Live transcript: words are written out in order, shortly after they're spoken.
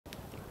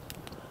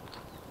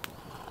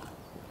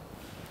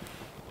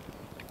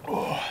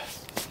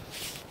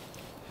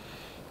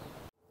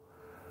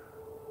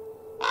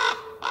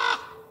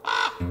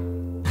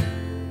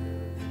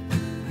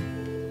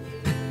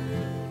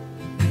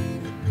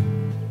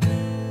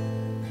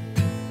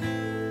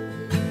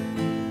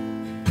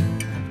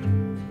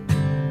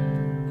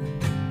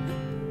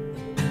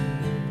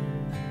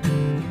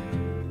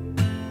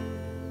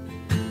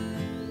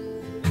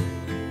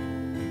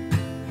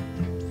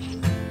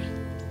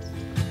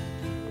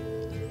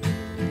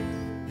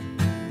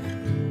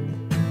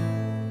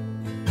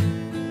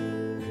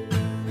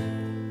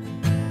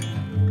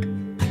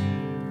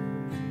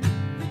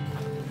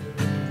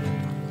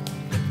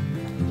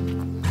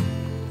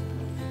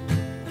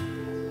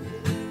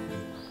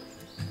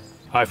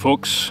Hi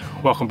folks,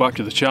 welcome back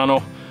to the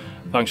channel.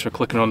 Thanks for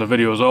clicking on the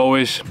video as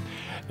always.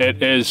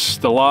 It is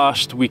the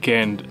last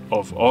weekend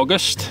of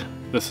August.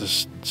 This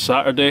is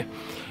Saturday.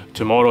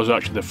 Tomorrow is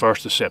actually the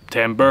 1st of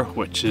September,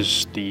 which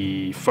is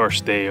the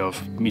first day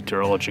of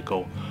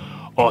meteorological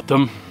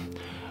autumn.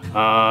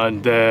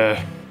 And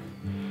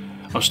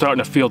I'm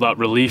starting to feel that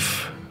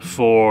relief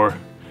for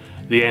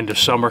the end of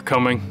summer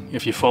coming.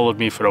 If you followed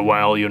me for a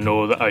while, you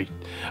know that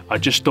I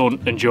just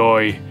don't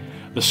enjoy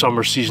the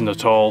summer season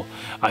at all.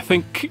 I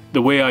think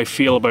the way I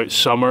feel about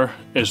summer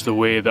is the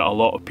way that a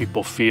lot of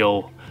people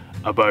feel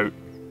about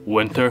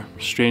winter,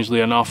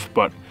 strangely enough,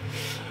 but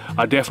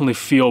I definitely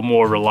feel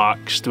more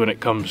relaxed when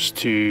it comes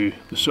to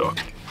the sort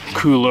of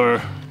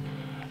cooler,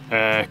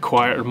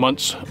 quieter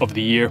months of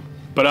the year.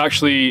 But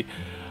actually,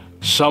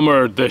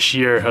 summer this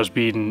year has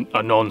been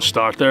a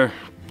non-starter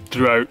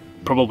throughout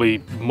probably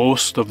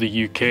most of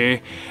the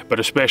UK, but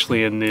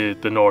especially in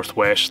the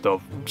northwest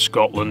of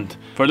Scotland.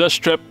 For this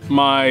trip,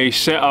 my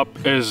setup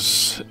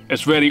it's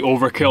very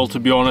overkill, to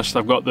be honest.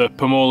 I've got the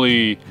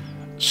Pomoli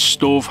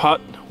stove hut,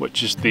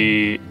 which is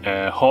the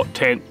hot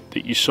tent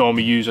that you saw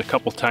me use a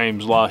couple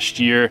times last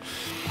year.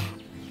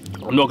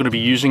 I'm not going to be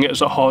using it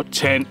as a hot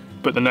tent,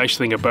 but the nice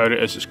thing about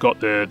it is it's got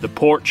the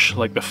porch,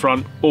 like the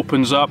front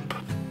opens up.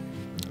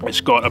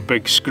 It's got a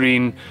big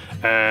screen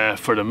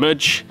for the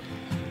midge.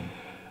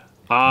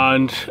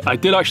 And I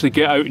did actually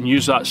get out and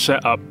use that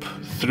setup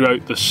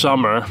throughout the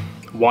summer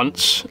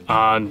once,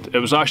 and it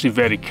was actually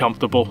very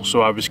comfortable,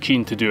 so I was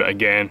keen to do it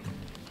again.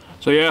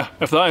 So yeah,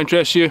 if that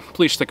interests you,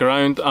 please stick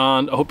around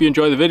and I hope you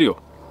enjoy the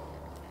video.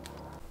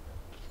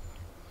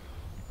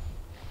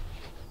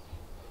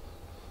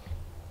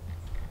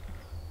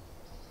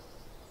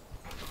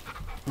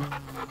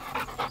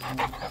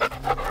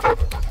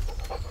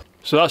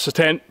 So that's the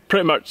tent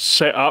pretty much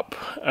set up,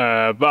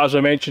 but as I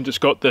mentioned, it's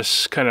got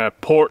this kind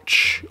of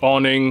porch,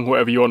 awning,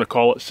 whatever you want to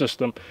call it,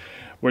 system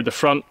where the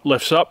front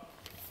lifts up,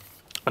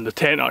 and the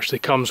tent actually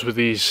comes with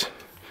these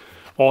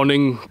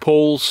awning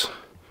poles.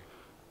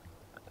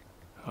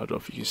 I don't know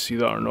if you can see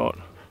that or not.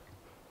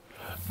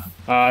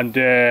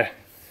 And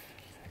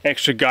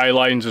extra guy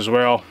lines as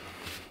well,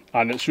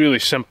 and it's really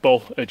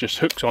simple. It just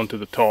hooks onto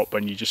the top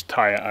and you just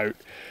tie it out.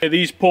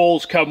 These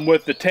poles come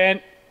with the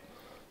tent,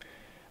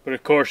 but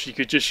of course you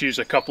could just use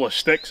a couple of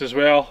sticks as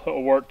well.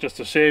 It'll work just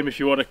the same if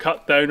you want to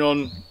cut down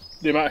on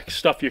the amount of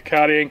stuff you're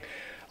carrying.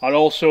 And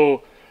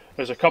also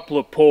there's a couple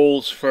of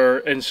poles for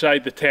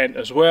inside the tent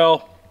as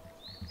well,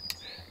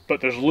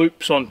 but there's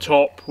loops on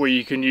top where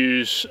you can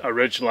use a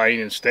ridge line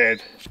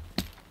instead.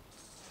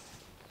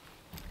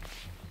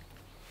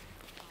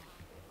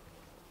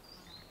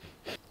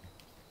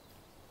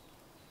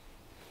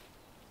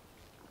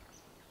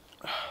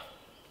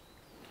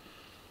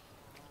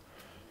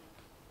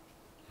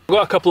 I've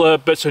got a couple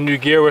of bits of new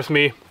gear with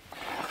me.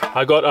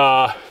 I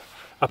got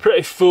a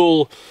pretty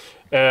full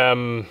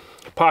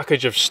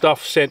package of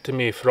stuff sent to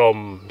me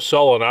from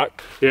Solanac.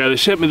 Yeah, they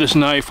sent me this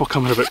knife. I'll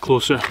come in a bit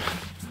closer,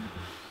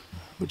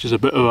 which is a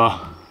bit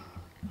of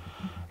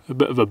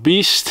a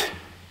beast.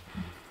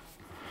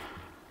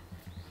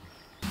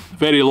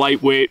 Very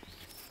lightweight,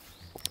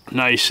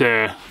 nice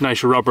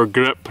rubber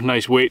grip,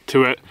 nice weight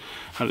to it,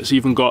 and it's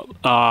even got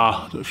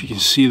I don't know if you can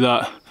see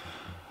that,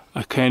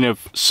 a kind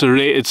of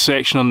serrated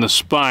section on the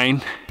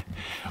spine,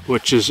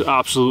 which is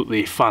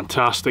absolutely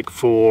fantastic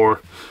for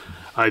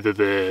either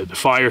the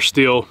fire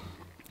steel,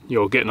 you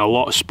know, getting a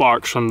lot of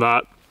sparks from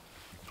that,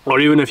 or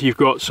even if you've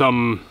got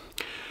some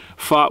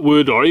fat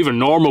wood or even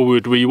normal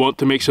wood where you want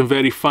to make some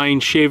very fine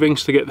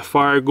shavings to get the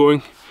fire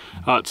going.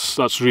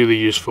 That's really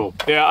useful.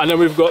 Yeah, and then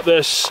we've got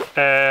this,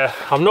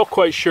 I'm not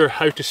quite sure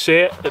how to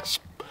say it, it's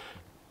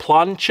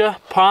plancha,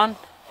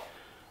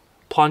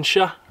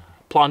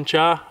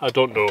 I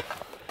don't know.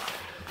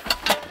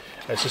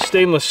 It's a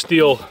stainless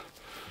steel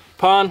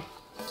pan,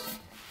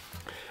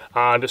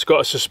 and it's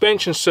got a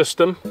suspension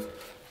system,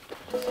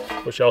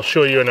 which I'll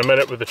show you in a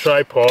minute with the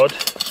tripod,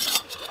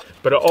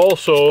 but it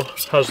also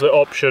has the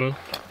option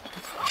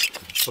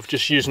of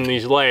just using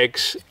these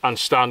legs and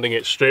standing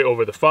it straight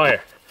over the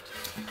fire.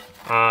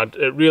 And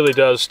it really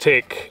does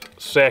take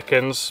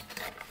seconds.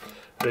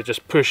 They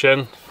just push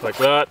in like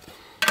that.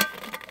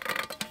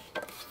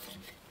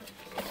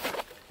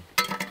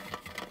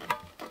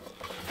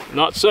 And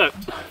that's it.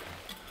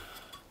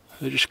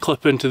 They just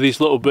clip into these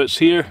little bits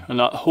here and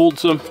that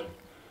holds them.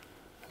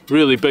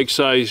 Really big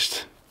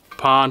sized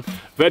pan,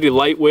 very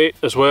lightweight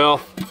as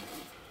well.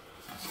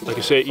 Like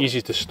I say,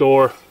 easy to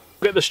store.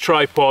 Get this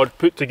tripod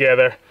put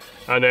together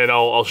and then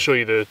I'll show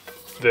you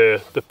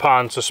the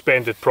pan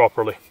suspended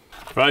properly.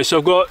 Right, so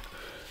I've got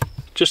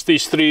just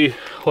these 3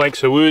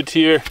 lengths of wood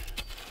here.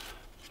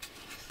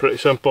 Pretty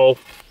simple.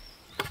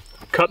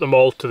 Cut them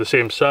all to the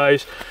same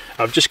size.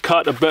 I've just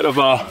cut a bit of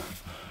a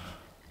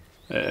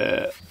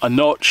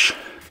notch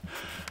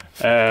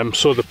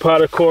so the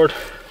paracord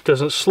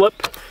doesn't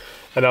slip,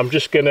 and I'm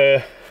just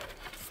gonna,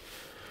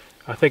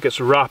 I think it's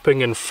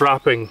wrapping and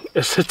frapping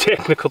is the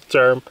technical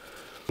term.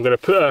 I'm gonna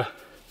put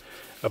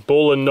a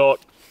bowline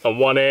knot on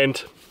one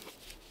end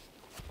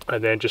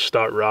and then just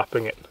start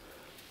wrapping it.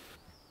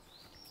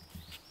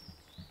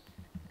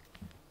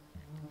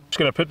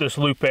 going to put this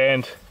loop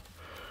end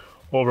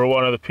over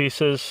one of the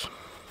pieces.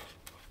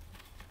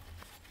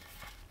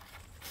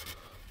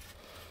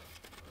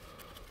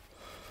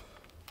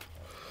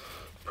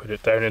 Put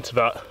it down into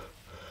that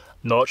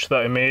notch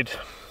that I made.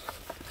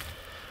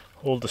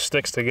 Hold the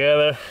sticks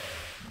together.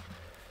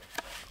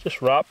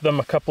 Just wrap them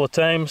a couple of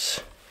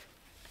times.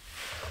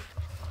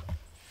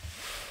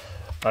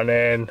 And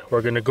then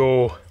we're going to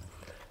go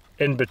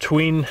in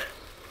between.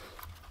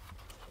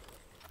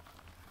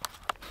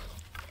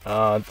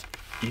 And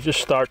you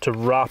just start to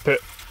wrap it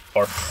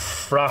or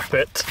frap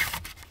it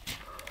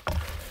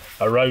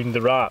around the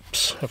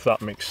wraps, if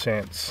that makes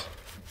sense.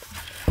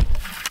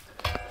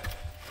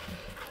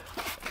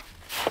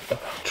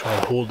 Try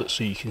and hold it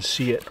so you can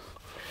see it.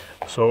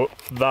 So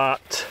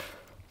that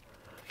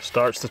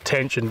starts the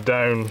tension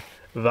down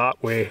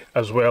that way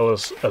as well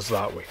as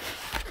that way.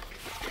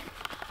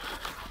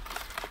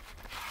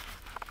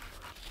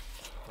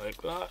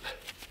 Like that.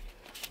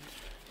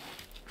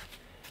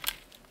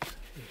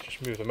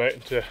 Just move them out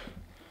into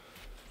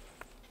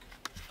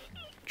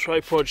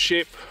tripod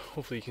shape.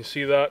 Hopefully you can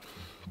see that.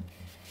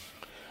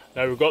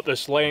 Now we've got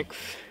this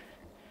length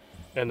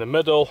in the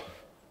middle.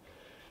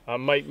 I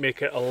might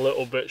make it a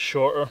little bit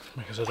shorter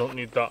because I don't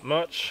need that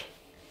much.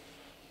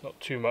 Not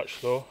too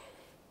much though.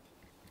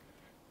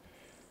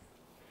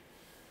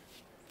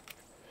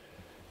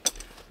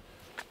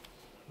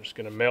 I'm just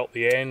going to melt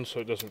the end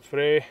so it doesn't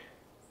fray.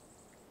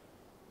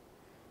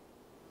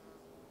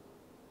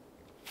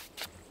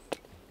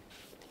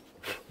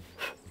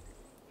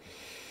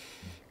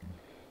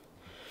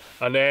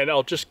 And then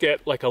I'll just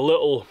get like a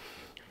little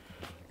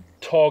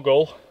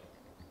toggle.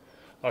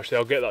 Actually,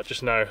 I'll get that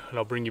just now and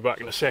I'll bring you back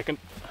in a second.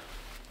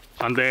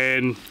 And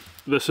then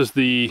this is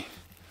the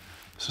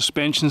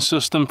suspension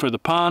system for the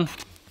pan.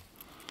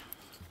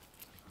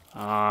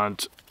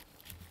 And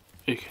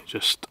you can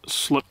just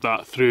slip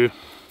that through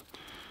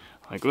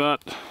like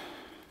that.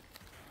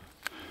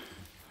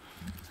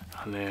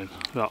 And then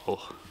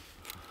that'll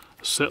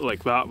sit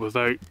like that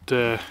without,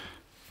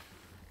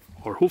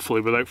 or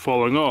hopefully without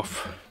falling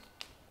off.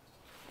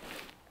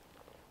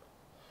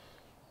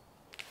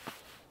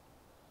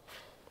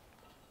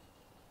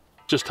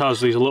 Just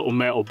has these little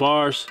metal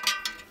bars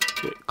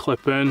that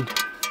clip in,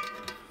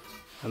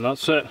 and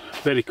that's it.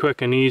 Very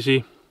quick and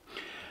easy.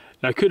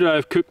 Now, could I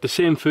have cooked the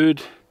same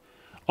food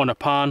on a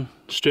pan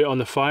straight on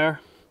the fire?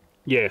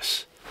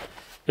 Yes.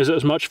 Is it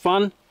as much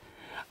fun?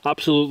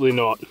 Absolutely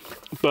not.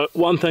 But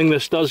one thing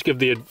this does give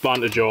the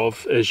advantage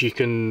of is you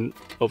can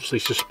obviously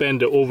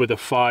suspend it over the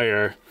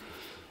fire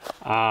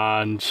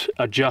and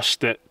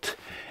adjust it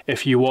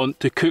if you want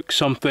to cook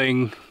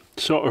something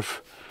sort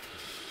of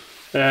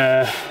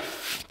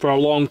for a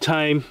long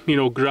time, you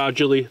know,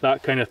 gradually,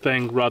 that kind of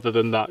thing, rather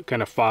than that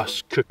kind of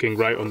fast cooking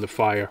right on the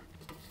fire.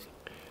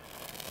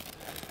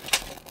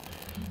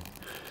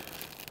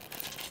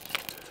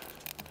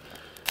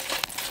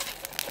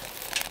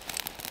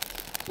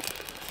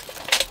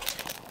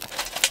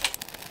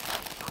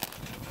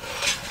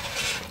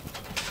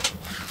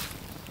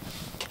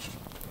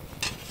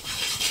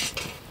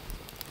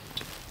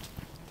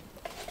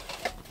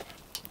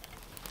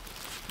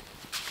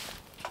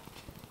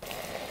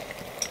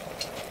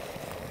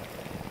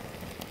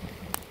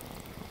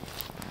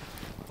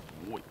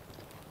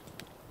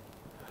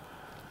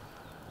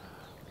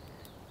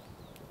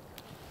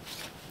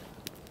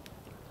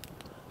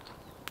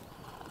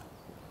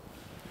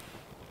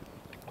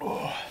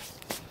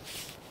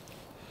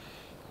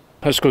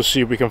 Let's go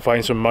see if we can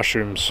find some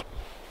mushrooms.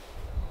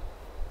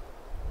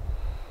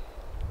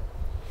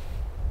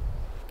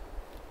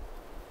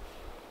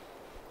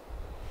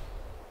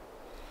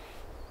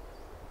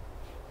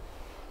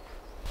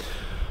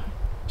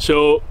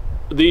 So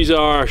these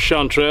are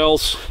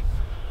chanterelles.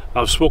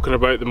 I've spoken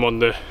about them on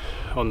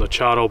the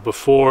channel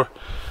before.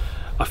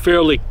 A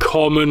fairly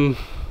common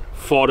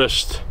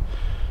forest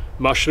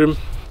mushroom,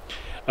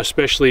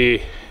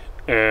 especially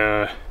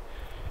in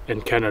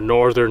kind of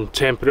northern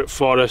temperate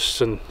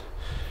forests and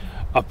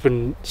up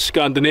in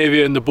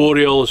Scandinavia and the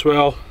Boreal as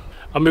well.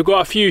 And we've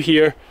got a few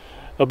here.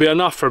 There'll be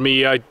enough for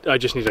me. I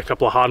just need a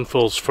couple of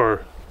handfuls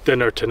for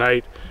dinner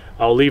tonight.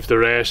 I'll leave the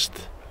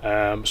rest.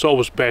 It's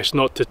always best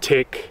not to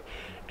take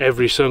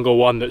every single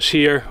one that's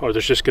here, or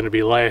there's just going to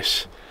be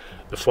less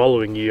the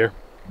following year.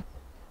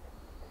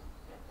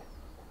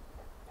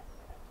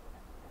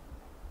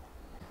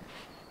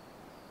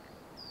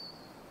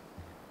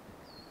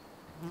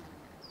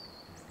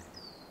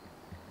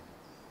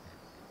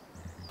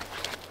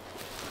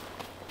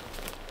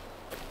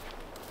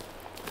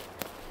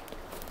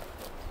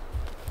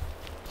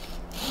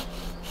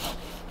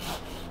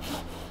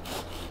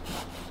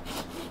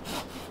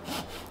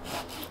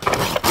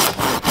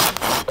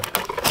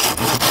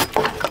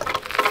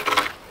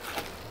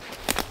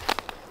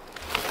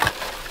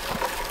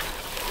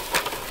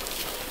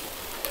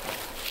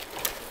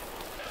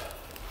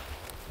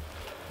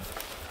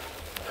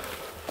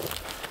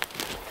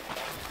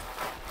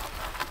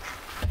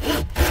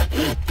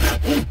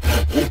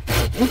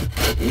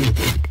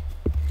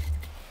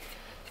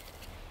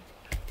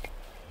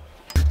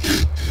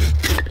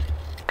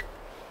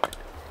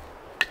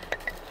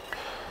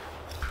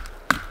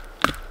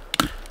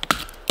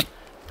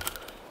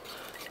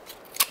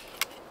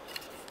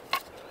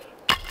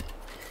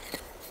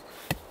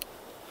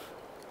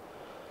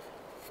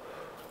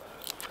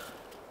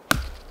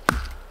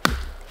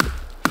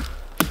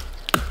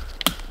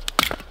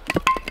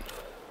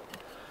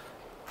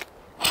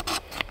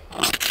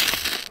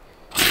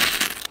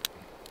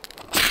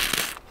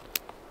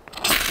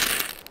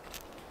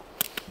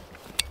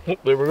 Oh,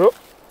 there we go.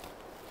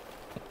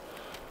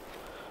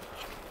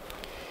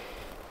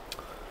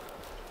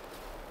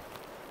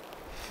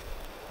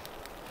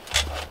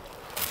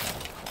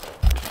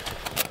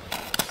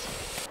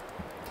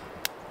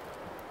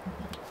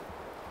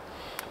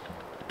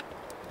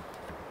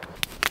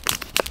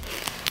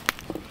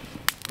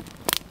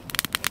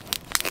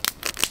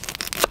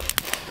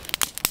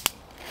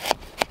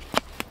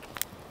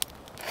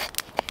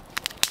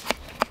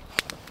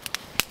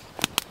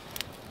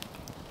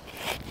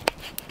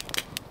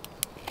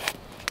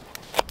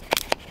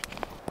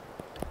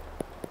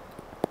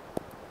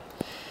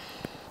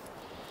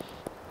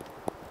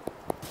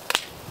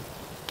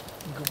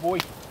 Good boy.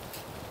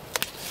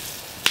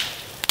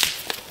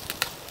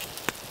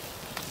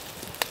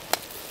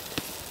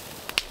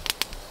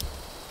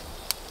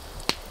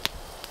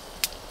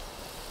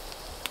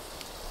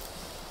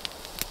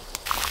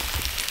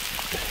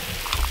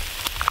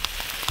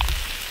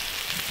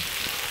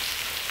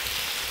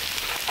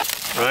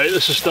 Right,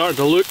 this is starting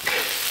to look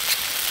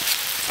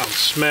and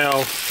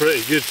smell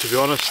pretty good, to be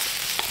honest.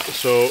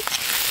 So I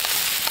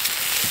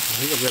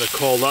think I'm going to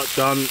call that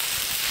done and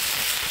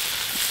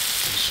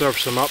serve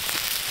some up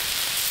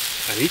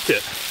and eat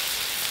it.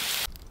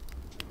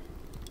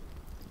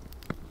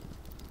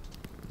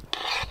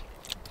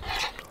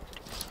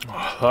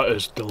 Oh, that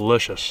is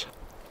delicious.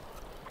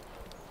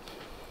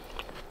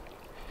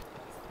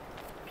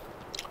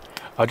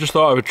 I just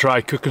thought I would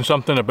try cooking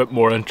something a bit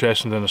more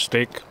interesting than a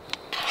steak.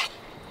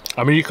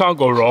 I mean, you can't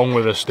go wrong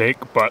with a steak,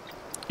 but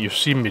you've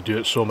seen me do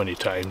it so many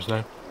times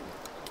now.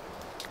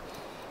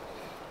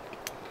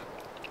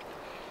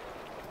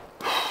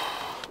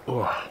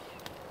 Oh.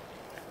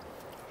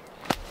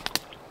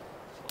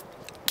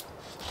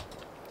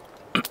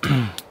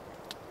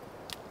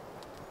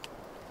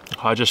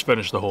 I just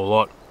finished the whole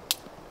lot.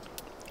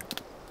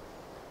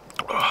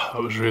 Oh,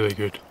 that was really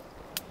good.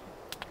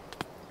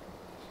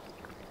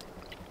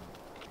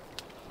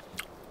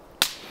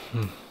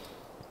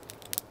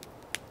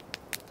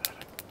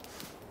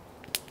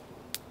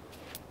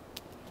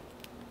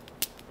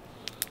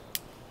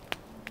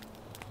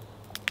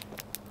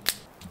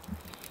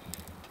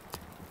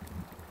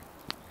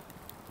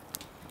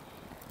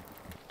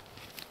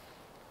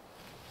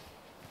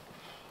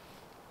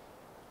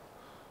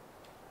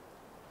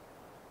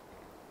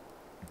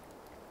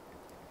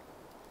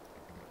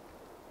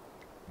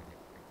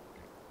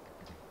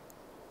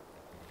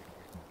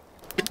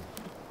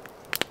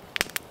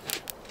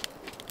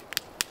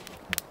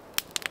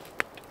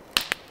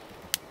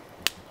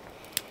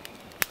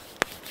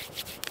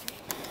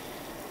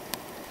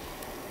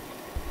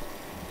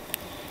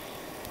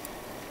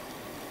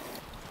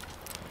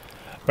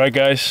 Right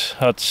guys,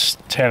 that's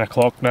 10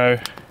 o'clock now.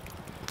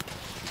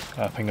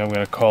 I think I'm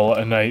going to call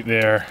it a night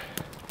there.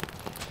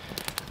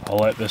 I'll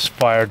let this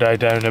fire die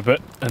down a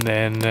bit and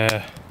then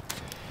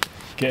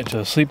get into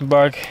the sleeping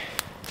bag,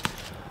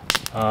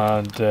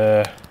 and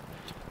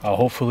I'll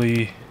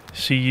hopefully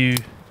see you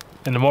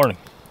in the morning.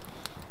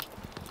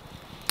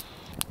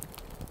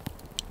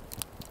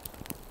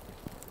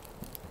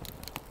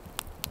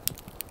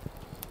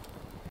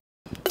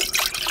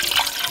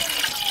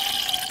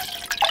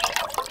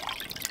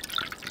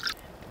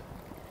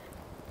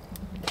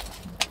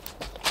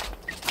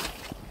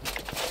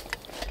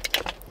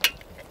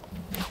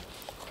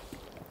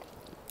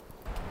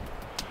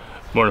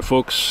 Morning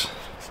folks,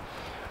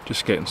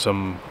 just getting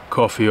some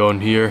coffee on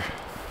here.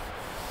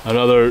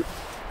 Another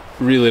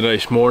really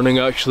nice morning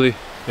actually.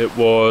 It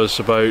was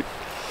about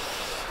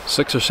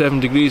 6 or 7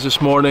 degrees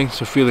this morning,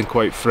 so feeling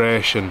quite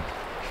fresh and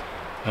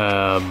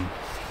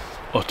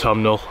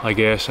autumnal I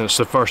guess, and it's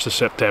the 1st of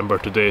September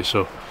today,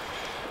 so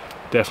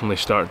definitely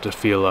starting to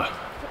feel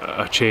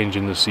a change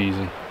in the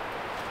season.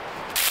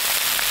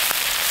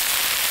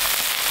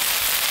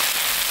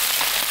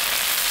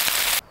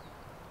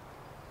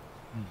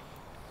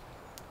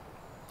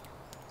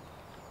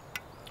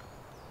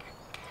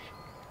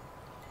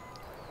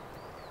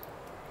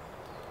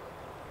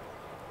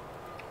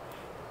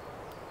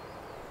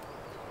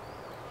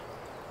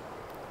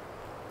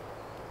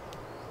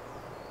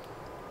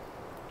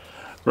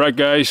 Right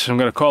guys, I'm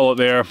going to call it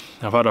there.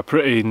 I've had a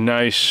pretty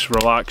nice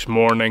relaxed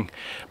morning,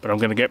 but I'm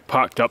going to get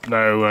packed up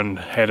now and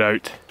head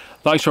out.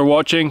 Thanks for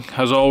watching.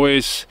 As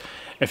always,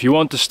 if you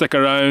want to stick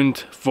around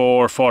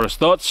for Forest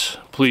Thoughts,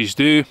 please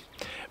do,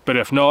 but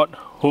if not,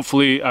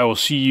 hopefully I will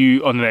see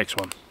you on the next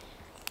one.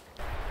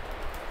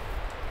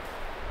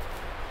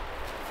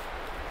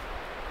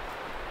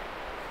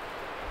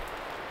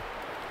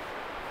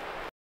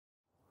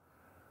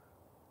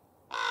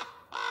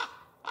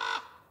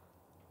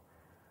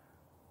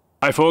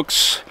 Hi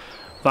folks,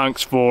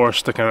 thanks for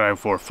sticking around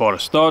for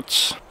Forest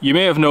Thoughts. You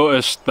may have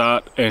noticed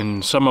that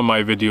in some of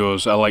my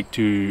videos I like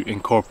to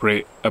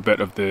incorporate a bit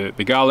of the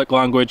Gaelic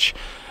language,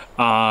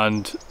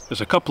 and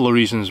there's a couple of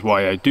reasons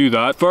why I do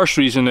that. First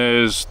reason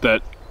is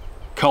that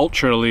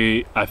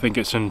culturally I think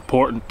it's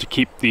important to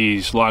keep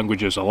these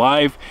languages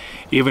alive,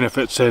 even if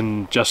it's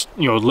in just,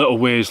 you know, little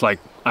ways like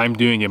I'm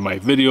doing in my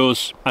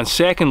videos. And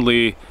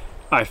secondly,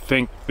 I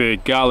think the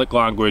Gaelic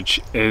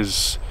language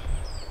is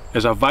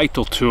a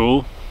vital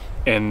tool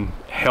in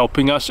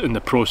helping us in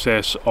the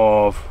process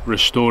of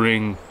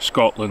restoring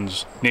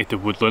Scotland's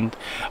native woodland,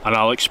 and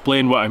I'll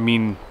explain what I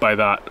mean by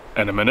that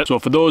in a minute. So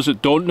for those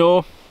that don't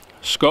know,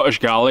 Scottish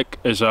Gaelic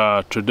is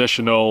a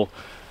traditional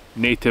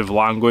native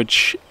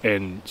language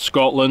in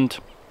Scotland.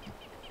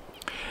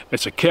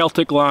 It's a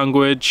Celtic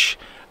language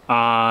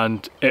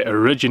and it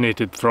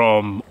originated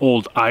from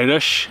Old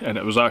Irish, and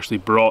it was actually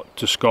brought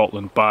to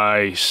Scotland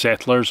by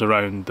settlers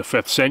around the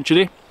 5th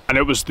century. And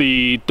it was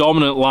the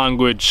dominant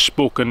language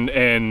spoken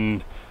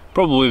in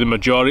probably the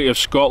majority of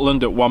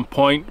Scotland at one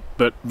point,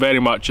 but very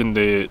much in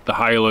the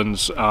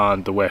Highlands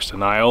and the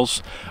Western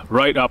Isles,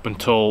 right up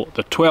until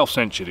the 12th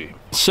century.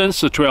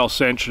 Since the 12th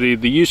century,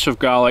 the use of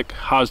Gaelic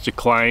has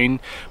declined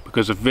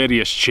because of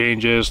various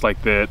changes,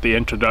 like the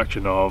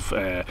introduction of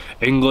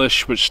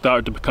English, which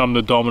started to become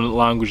the dominant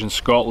language in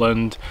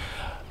Scotland.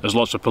 There's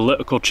lots of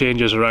political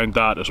changes around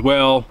that as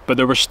well, but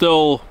there were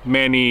still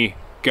many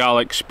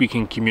Gaelic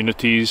speaking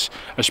communities,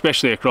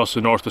 especially across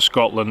the north of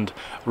Scotland,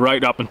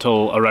 right up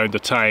until around the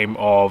time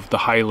of the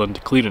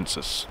Highland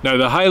clearances. Now,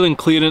 the Highland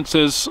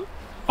clearances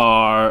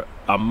are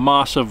a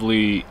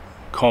massively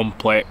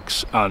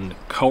complex and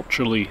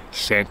culturally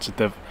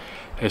sensitive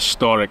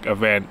historic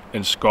event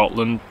in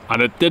Scotland,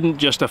 and it didn't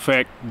just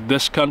affect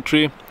this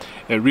country,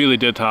 it really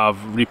did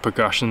have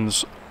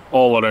repercussions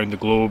all around the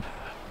globe.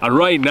 And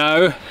right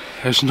now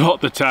is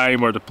not the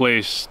time or the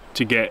place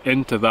to get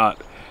into that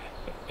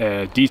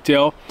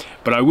detail,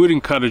 but I would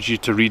encourage you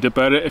to read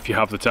about it if you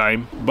have the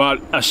time. But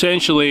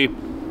essentially,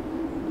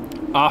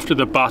 after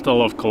the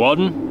Battle of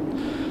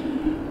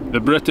Culloden, the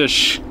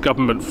British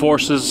government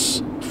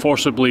forces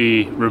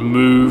forcibly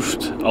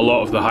removed a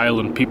lot of the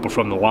Highland people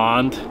from the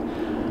land,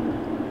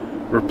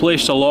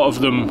 replaced a lot of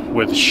them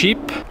with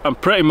sheep,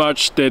 and pretty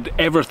much did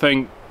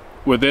everything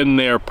within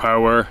their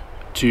power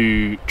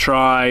to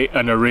try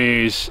and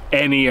erase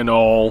any and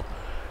all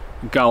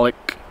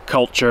Gaelic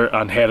culture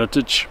and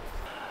heritage.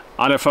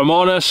 And if I'm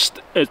honest,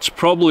 it's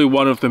probably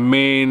one of the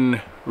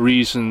main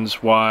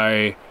reasons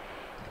why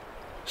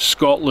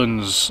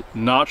Scotland's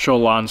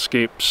natural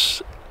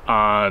landscapes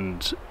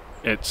and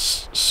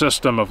its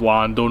system of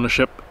land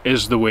ownership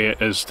is the way it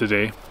is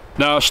today.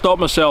 Now, I'll stop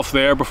myself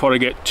there before I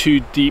get too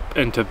deep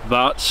into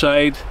that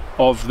side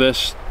of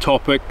this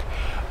topic,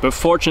 but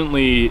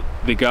fortunately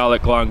the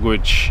Gaelic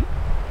language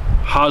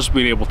has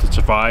been able to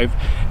survive,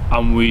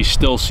 and we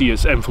still see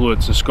its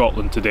influence in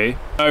Scotland today.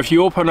 Now, if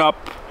you open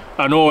up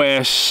an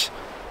OS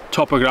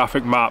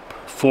topographic map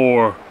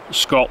for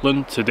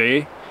Scotland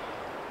today,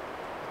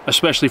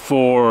 especially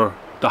for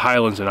the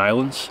Highlands and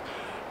Islands,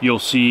 you'll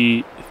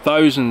see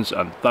thousands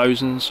and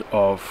thousands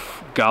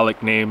of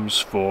Gaelic names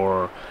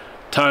for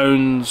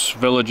towns,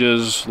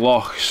 villages,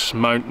 lochs,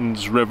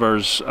 mountains,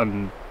 rivers,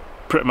 and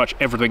pretty much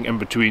everything in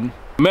between.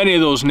 Many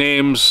of those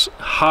names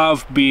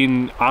have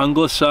been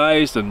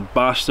anglicised and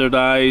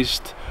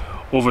bastardised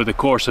over the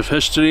course of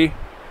history,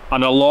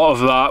 and a lot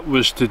of that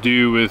was to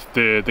do with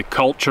the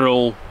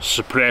cultural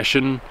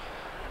suppression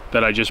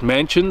that I just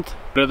mentioned.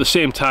 But at the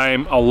same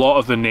time, a lot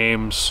of the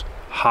names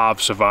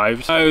have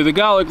survived. Now, the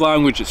Gaelic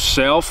language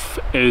itself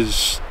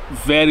is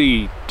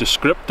very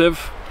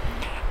descriptive,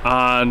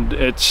 and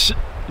it's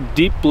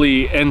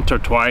deeply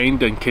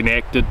intertwined and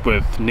connected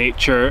with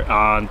nature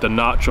and the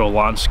natural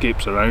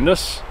landscapes around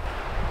us.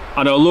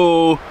 And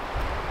although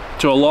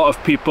to a lot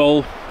of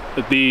people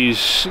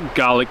these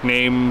Gaelic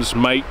names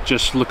might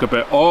just look a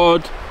bit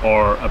odd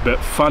or a bit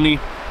funny,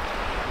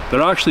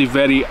 they're actually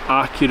very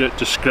accurate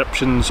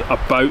descriptions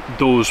about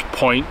those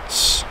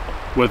points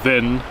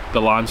within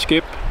the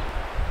landscape.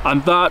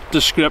 And that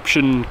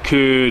description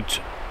could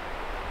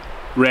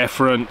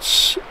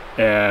reference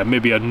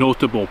maybe a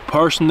notable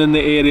person in the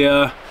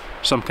area,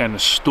 some kind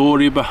of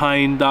story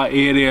behind that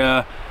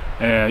area,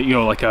 you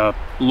know, like a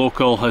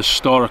local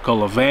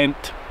historical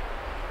event.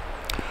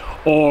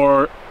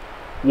 Or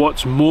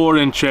what's more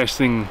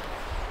interesting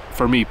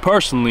for me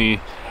personally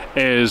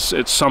is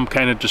it's some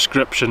kind of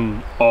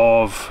description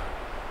of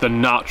the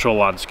natural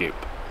landscape.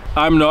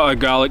 I'm not a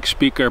Gaelic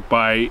speaker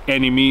by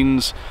any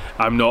means,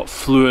 I'm not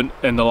fluent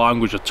in the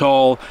language at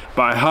all,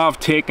 but I have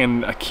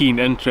taken a keen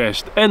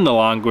interest in the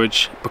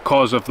language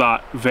because of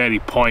that very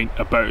point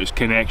about its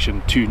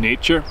connection to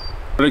nature.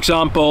 For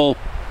example,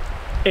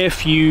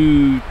 if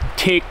you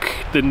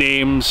take the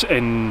names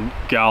in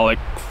Gaelic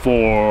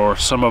for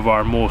some of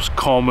our most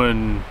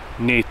common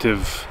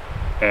native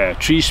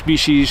tree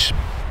species,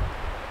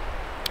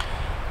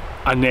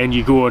 and then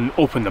you go and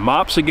open the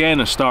maps again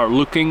and start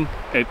looking,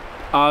 it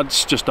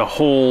adds just a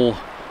whole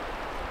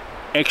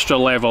extra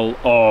level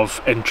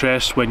of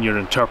interest when you're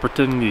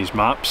interpreting these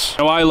maps.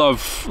 Now, I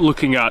love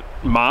looking at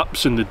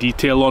maps and the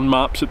detail on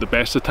maps at the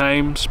best of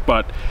times,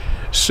 but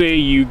say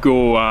you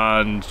go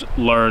and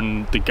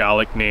learn the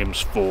Gaelic names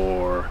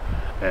for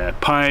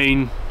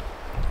pine,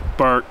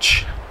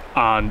 birch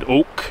and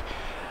oak,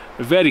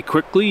 very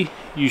quickly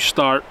you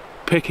start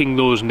picking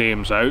those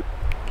names out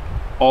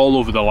all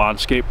over the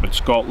landscape in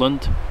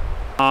Scotland.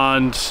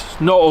 And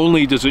not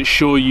only does it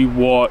show you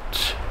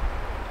what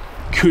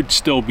could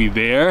still be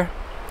there,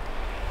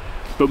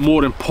 but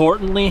more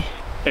importantly,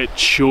 it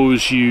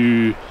shows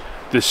you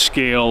the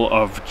scale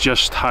of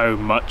just how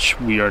much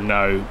we are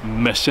now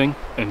missing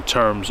in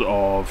terms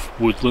of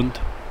woodland.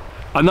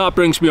 And that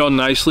brings me on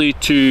nicely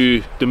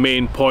to the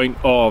main point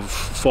of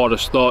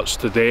Forest Thoughts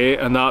today,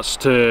 and that's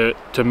to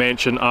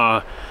mention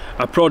a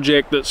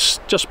project that's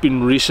just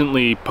been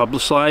recently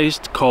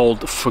publicised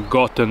called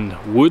Forgotten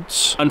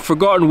Woods. And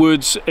Forgotten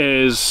Woods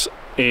is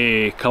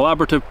a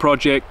collaborative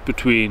project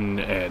between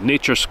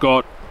Nature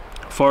Scot,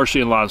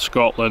 Forestry and Land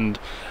Scotland,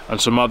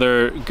 and some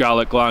other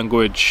Gaelic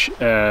language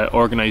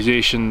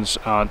organisations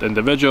and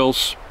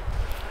individuals.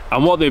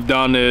 And what they've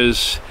done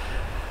is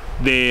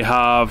they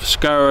have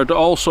scoured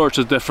all sorts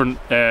of different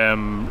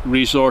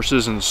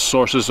resources and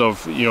sources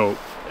of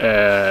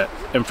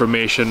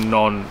information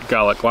on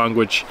Gaelic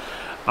language,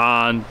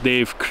 and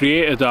they've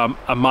created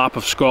a map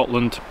of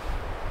Scotland,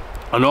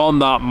 and on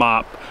that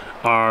map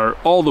are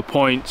all the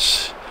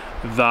points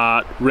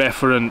that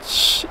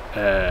reference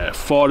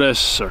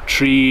forests or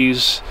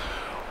trees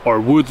or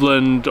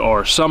woodland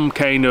or some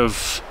kind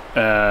of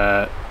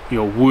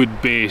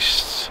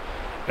wood-based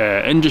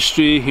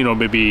industry,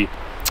 maybe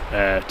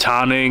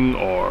tanning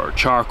or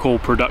charcoal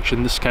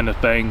production, this kind of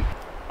thing.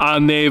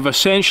 And they've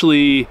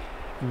essentially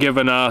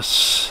given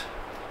us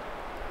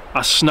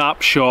a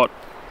snapshot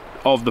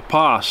of the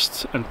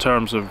past in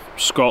terms of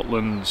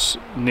Scotland's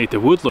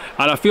native woodland.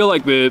 And I feel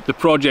like the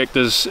project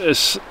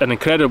is an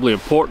incredibly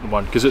important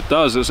one, because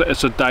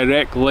it's a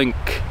direct link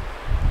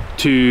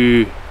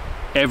to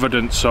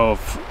evidence of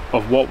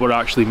what we're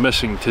actually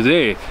missing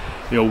today.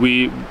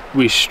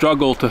 We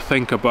struggle to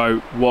think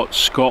about what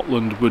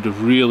Scotland would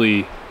have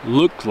really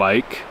looked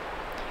like,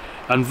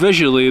 and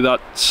visually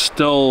that's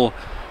still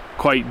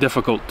quite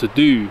difficult to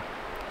do,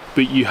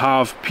 but you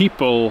have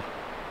people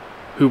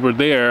who were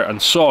there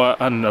and saw it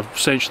and have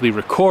essentially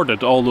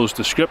recorded all those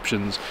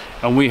descriptions,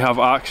 and we have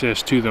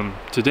access to them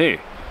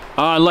today.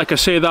 And like I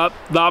say,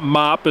 that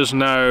map is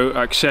now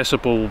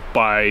accessible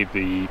by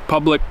the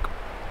public.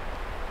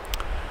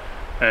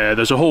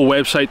 There's a whole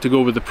website to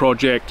go with the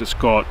project. It's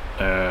got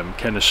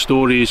kind of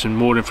stories and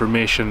more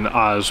information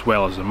as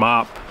well as the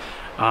map,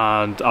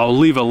 and I'll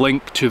leave a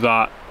link to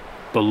that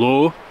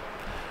below.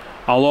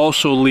 I'll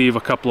also leave a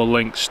couple of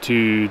links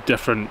to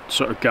different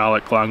sort of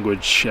Gaelic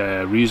language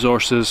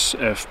resources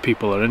if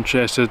people are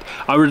interested.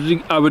 I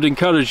would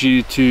encourage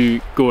you to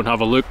go and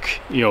have a look,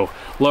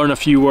 learn a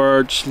few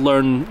words,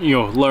 learn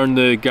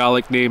the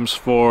Gaelic names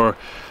for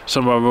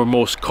some of our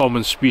most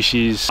common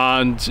species,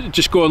 and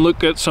just go and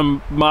look at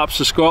some maps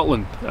of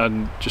Scotland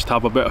and just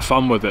have a bit of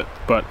fun with it.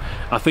 But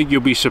I think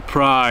you'll be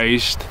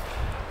surprised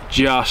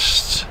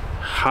just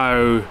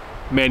how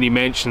many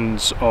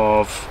mentions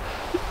of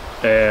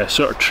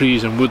sort of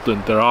trees and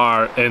woodland there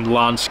are in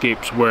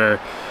landscapes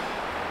where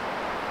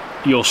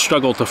you'll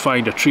struggle to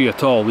find a tree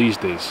at all these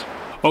days.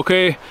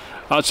 Okay,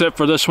 that's it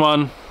for this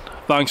one.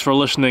 Thanks for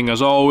listening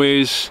as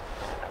always.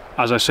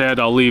 As I said,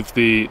 I'll leave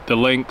the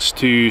links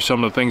to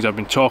some of the things I've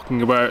been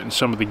talking about and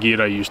some of the gear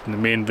I used in the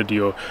main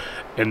video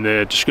in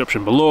the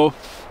description below,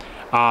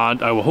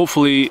 and I will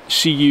hopefully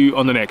see you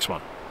on the next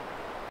one.